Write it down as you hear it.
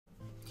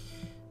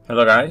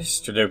Hello guys,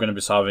 today we're going to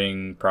be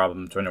solving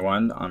problem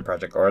 21 on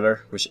project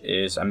Euler, which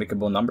is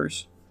amicable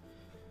numbers.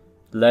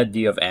 Let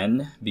D of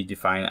n be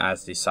defined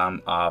as the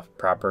sum of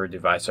proper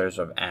divisors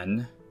of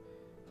n,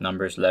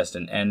 numbers less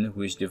than n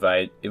which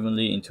divide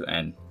evenly into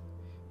n.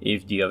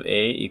 If D of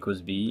a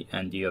equals b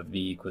and D of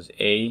b equals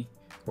a,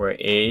 where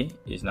a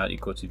is not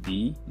equal to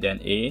b, then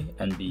a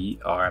and b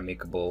are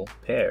amicable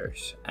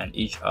pairs, and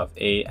each of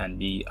a and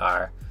b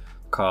are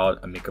called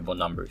amicable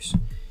numbers.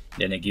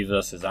 Then it gives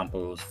us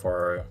examples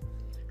for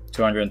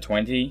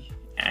 220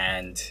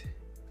 and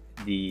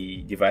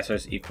the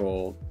divisors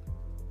equal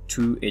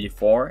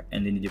 284,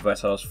 and then the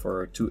divisors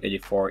for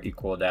 284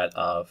 equal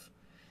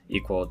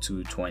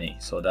 220,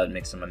 so that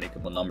makes them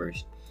amicable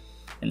numbers.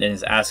 And then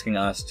it's asking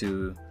us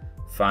to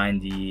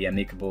find the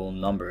amicable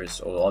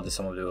numbers, or all the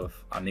sum of the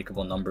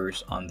amicable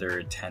numbers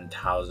under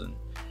 10,000.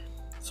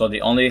 So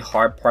the only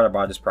hard part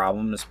about this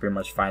problem is pretty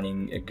much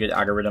finding a good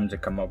algorithm to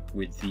come up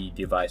with the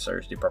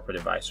divisors, the proper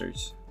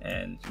divisors,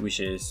 and which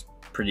is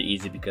pretty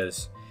easy,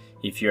 because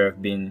if you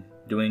have been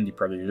doing the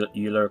proper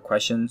Euler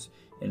questions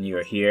and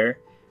you're here,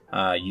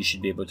 you should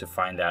be able to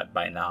find that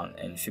by now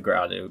and figure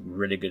out a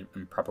really good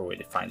and proper way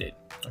to find it.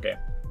 Okay,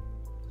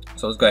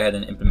 so let's go ahead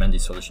and implement the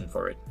solution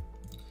for it.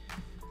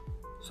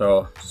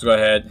 So let's go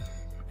ahead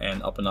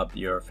and open up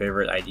your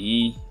favorite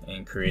IDE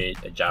and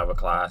create a Java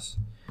class.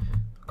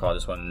 I'll call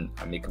this one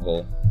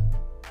Amicable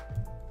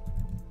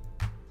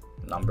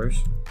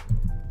Numbers.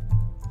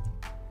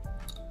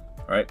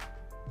 All right.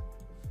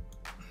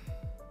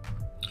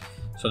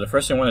 So the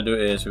first thing we want to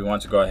do is we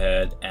want to go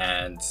ahead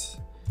and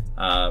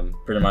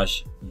pretty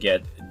much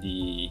get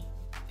the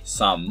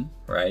sum,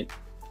 right?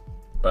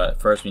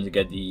 But first we need to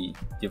get the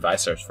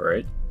divisors for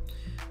it.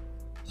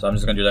 So I'm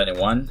just going to do that in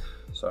one.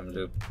 So I'm going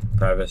to do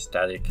private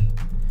static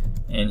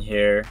in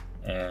here,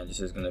 and this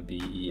is going to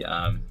be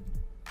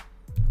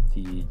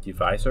the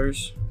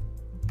divisors.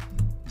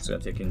 It's going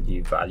to take in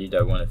the value that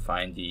I want to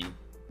find the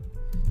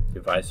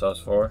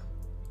divisors for.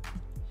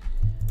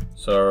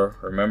 So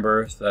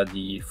remember that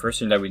the first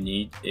thing that we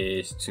need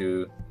is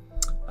to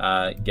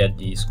get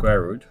the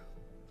square root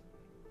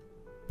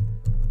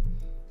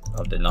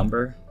of the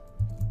number.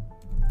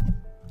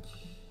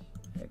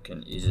 It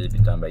can easily be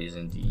done by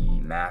using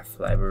the math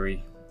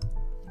library.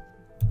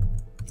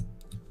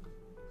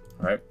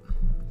 All right.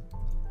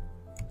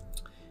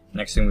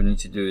 Next thing we need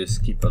to do is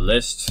keep a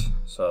list.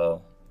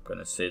 So I'm going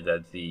to say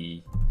that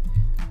the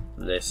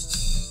list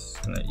is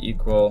going to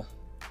equal,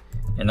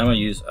 and I'm going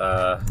to use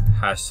a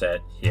hash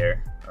set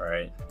here. All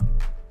right,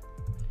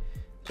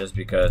 just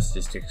because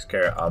this takes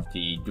care of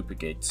the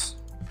duplicates,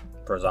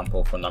 for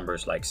example, for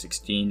numbers like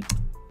 16.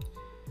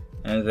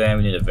 And then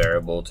we need a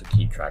variable to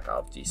keep track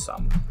of the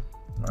sum.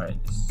 All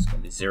right, this is going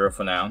to be 0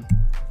 for now.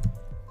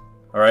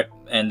 All right,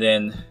 and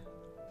then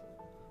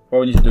what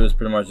we need to do is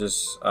pretty much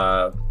just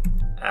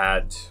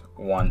add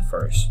 1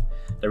 first.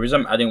 The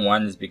reason I'm adding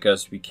 1 is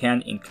because we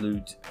can't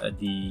include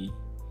the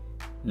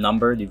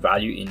number, the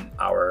value, in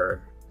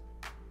our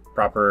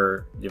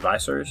proper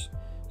divisors.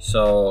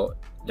 So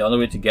the only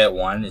way to get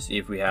 1 is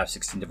if we have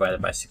 16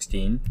 divided by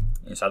 16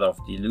 inside of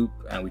the loop,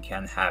 and we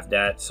can't have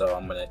that. So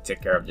I'm going to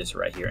take care of this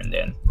right here and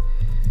then.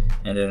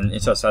 And then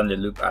instead of starting the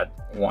loop at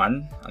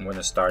 1, I'm going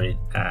to start it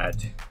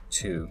at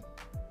 2.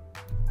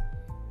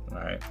 All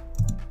right.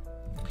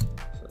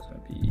 So it's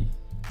going to be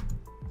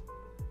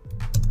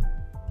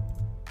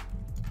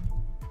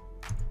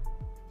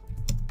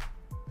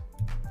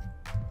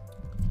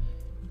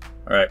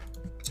all right.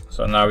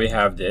 So now we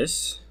have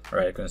this. All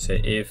right, I'm going to say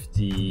if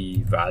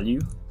the value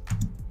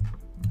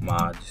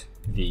mod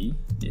v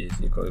is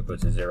equal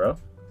to 0,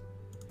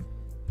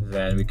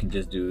 then we can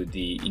just do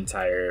the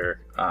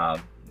entire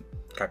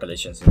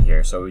calculations in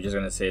here. So we're just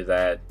going to say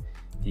that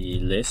the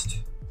list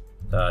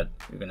that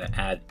we're going to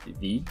add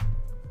v,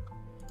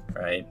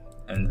 right?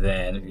 And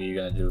then we're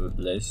going to do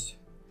list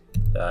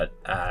dot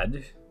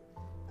add,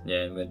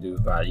 then we're going to do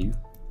value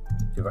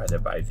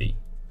divided by v.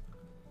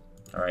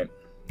 All right.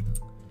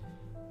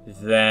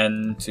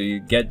 Then to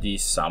get the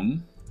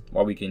sum,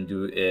 what we can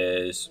do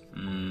is,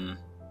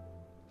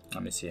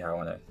 let me see how I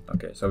want to,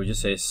 okay, so we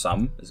just say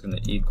sum is going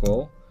to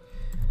equal,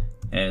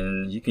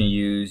 and you can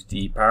use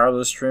the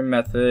parallel string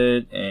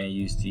method and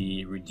use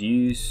the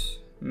reduce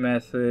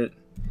method.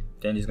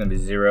 Then it's going to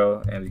be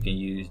 0, and we can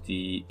use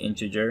the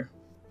integer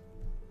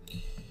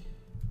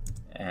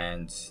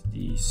and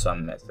the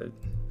sum method.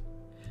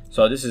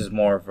 So this is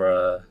more of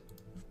a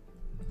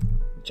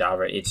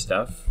Java 8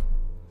 stuff.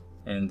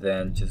 And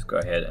then just go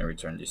ahead and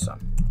return the sum.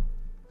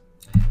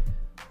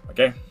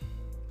 Okay,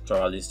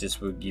 so at least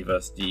this will give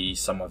us the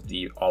sum of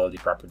all of the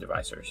proper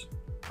divisors.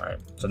 All right,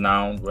 so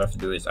now what we have to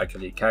do is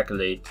actually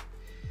calculate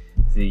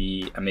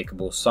the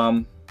amicable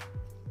sum.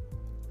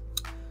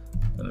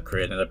 I'm going to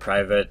create another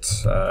private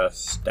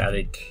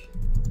static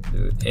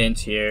int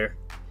here,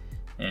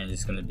 and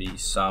it's going to be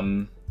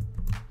sum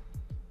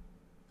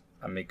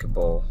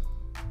amicable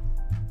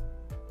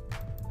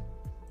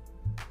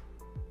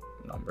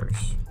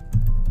numbers.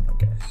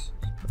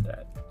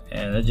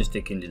 And let's just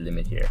take in the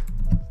limit here.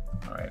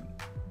 All right,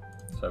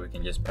 so we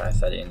can just pass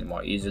that in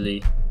more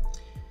easily.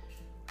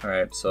 All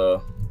right,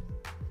 so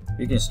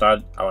we can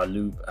start our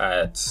loop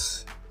at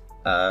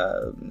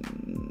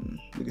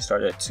we can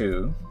start at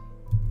 2.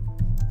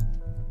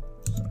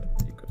 So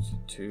equals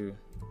to 2.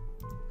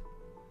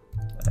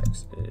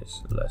 X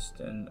is less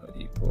than or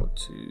equal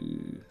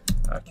to,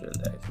 actually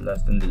x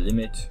less than the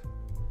limit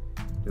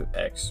to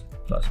x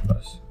plus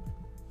plus.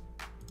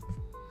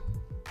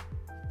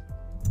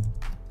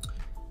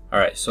 All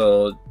right,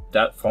 so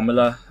that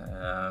formula,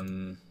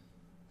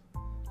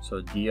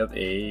 so d of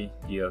a,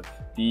 d of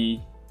b,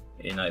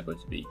 a not equal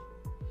to b.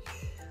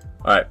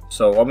 All right,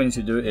 so what we need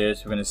to do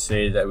is we're going to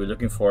say that we're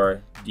looking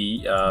for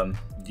d of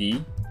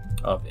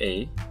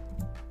a,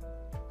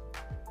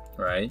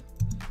 right,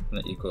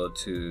 equal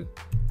to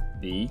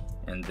b,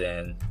 and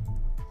then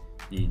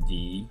the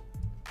d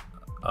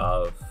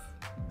of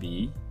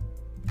b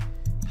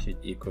should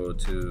equal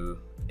to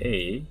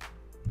a,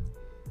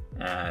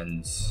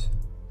 and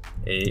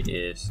a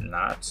is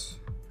not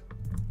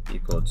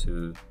equal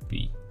to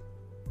b.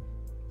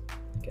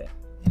 Okay,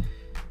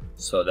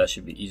 so that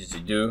should be easy to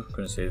do. I'm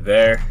going to say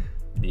there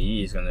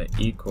b is going to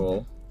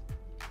equal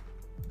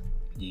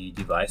the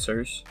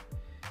divisors,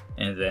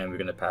 and then we're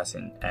going to pass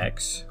in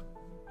x,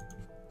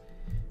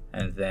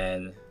 and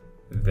then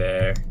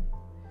var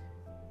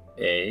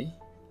a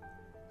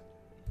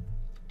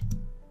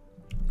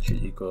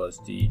should equal as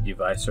the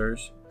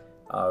divisors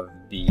of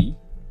b,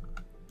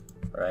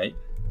 right?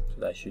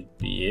 So that should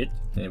be it.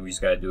 Then we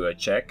just gotta do a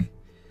check.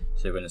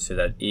 So we're gonna say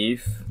that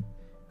if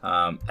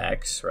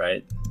x,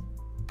 right,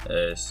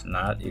 is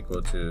not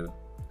equal to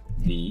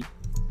b,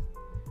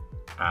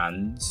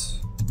 and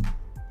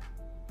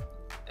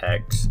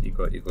x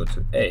equal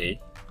to a,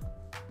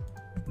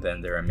 then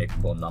they're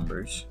amicable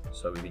numbers.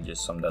 So we can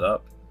just sum that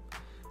up.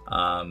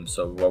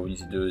 So what we need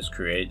to do is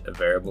create a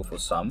variable for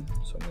sum.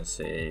 So I'm gonna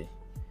say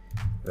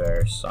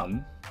var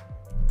sum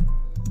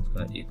is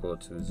gonna equal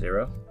to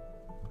 0.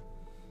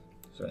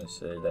 So I'm gonna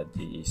say that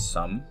the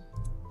sum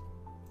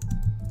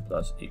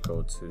plus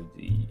equal to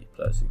the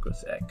plus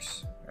equals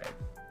x, right?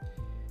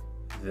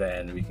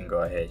 Then we can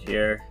go ahead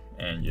here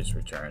and just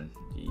return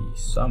the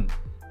sum.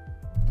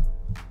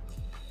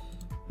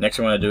 Next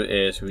thing we want to do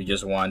is we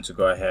just want to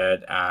go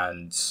ahead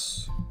and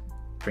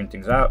print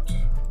things out.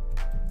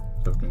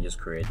 So we can just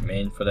create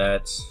main for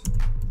that.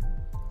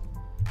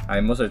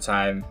 Most of the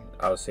time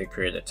I would say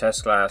create a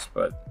test class,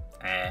 but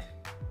I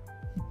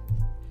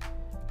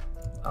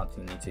don't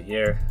think you need to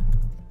here.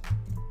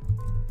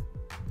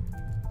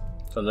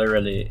 So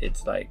literally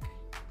it's like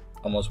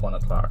almost 1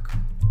 o'clock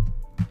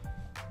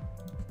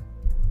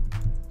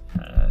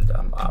and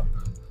I'm up.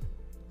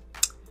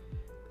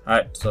 All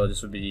right, so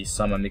this would be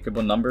some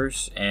amicable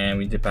numbers, and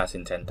we need to pass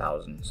in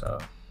 10,000. So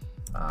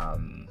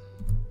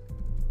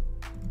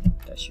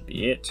that should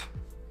be it.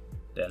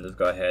 Then let's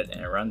go ahead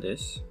and run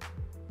this,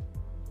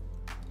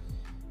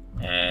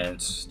 and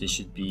this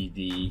should be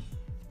the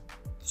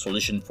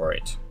solution for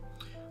it.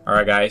 All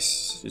right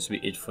guys, this will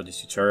be it for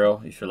this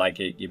tutorial. If you like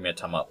it, give me a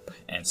thumb up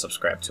and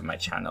subscribe to my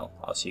channel.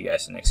 I'll see you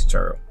guys in the next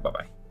tutorial. Bye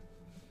bye.